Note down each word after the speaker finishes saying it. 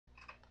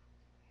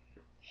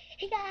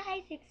Hey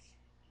guys, it's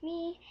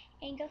me,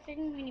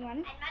 Angel1321,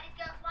 And Maddie's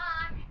Girls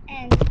Vlog.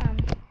 and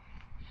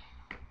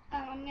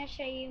I'm gonna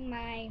show you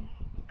my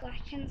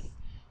collections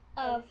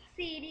of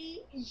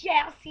CD.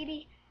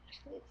 CD.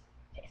 Actually,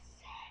 it's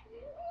this.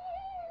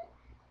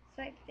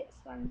 So it's this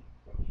one.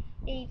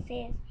 It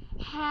says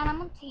Hannah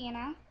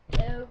Montana.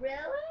 Oh,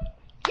 really?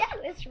 Yeah,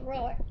 it's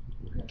roar.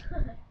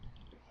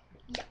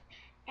 Yeah,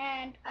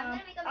 and I'm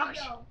gonna make a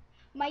video.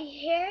 my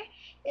hair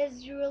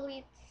is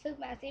really so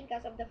messy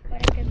because of the fun.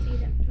 You can see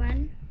the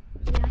fun.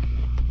 Yeah.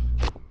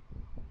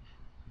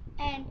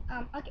 And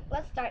okay,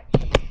 let's start.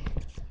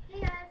 Hey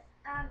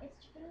guys, it's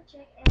Chicken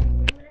Chick, and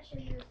I'm gonna show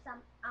you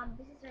some.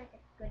 This is like a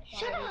good quality.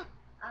 Shut up.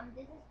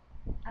 This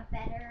is a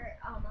better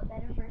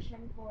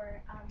version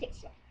for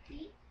This one.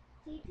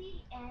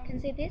 TT and Can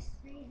you see this?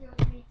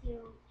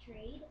 3032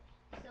 trade.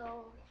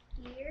 So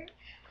here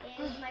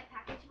is my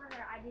package for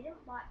her. I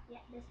didn't bought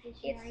yet the It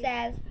stationery.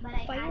 says but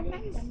I Fireman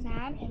added some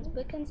Sam things. and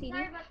book and CD.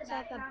 Sorry about the So I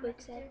have a background. book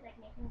My set. sister's like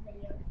making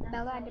videos.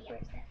 Bella So, and the yeah.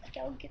 book set. Okay,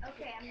 I'll get the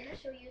Okay, I'm gonna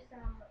show you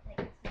some like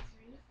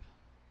accessories.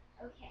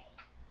 Okay.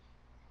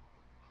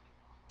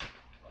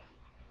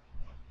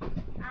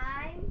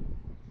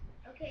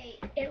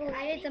 It will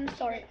read some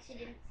stories. She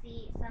didn't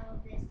see some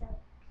of this stuff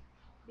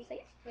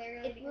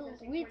clearly It will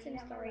because I was read recording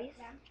some on my stories.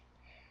 webcam.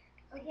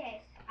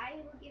 Okay, I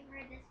will give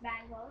her this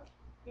bangle.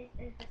 This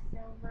is the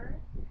silver,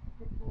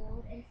 the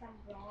gold, and some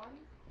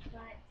bronze,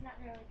 but it's not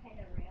really kind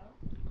of real.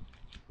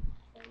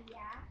 So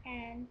yeah.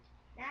 And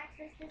Next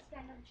is this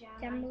kind of gem.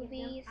 the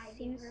movie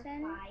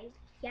Simpson.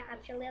 Yeah,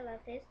 actually I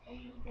love this.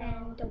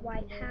 And the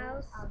White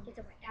House. It's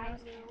a White House.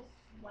 Blue,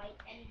 white,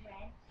 and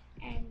red.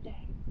 And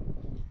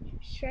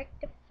Shrek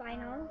the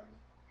Final.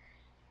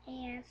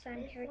 And some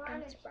Here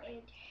Comes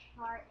Bride.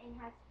 Heart and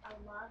has a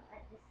love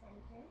at the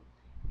center.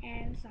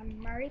 And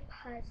some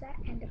Mariposa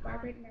and the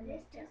Barbara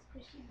Memento. This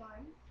is squishy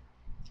buns,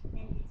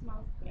 and it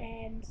smells good.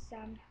 And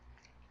some.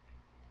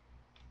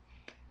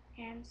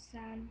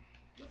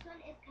 This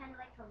one is kind of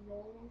like a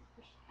rolling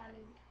squish.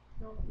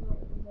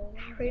 Rolling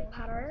Harry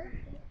Potter.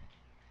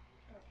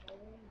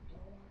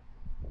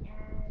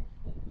 And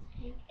it's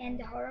pink. And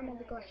the horror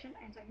movie collection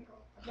and some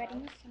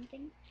wedding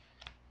something.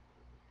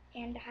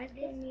 And the High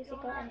School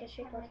Musical and the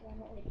Shape of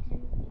Lemon.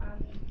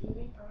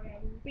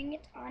 Bring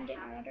It On, then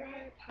another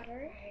Harry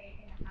Potter.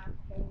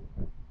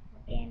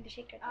 And the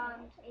Shaker.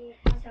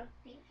 So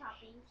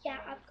yeah,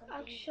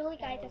 actually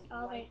guys, that's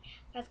all.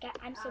 Because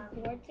I'm so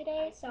bored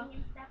today, so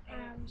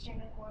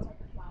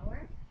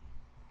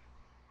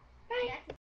Bye.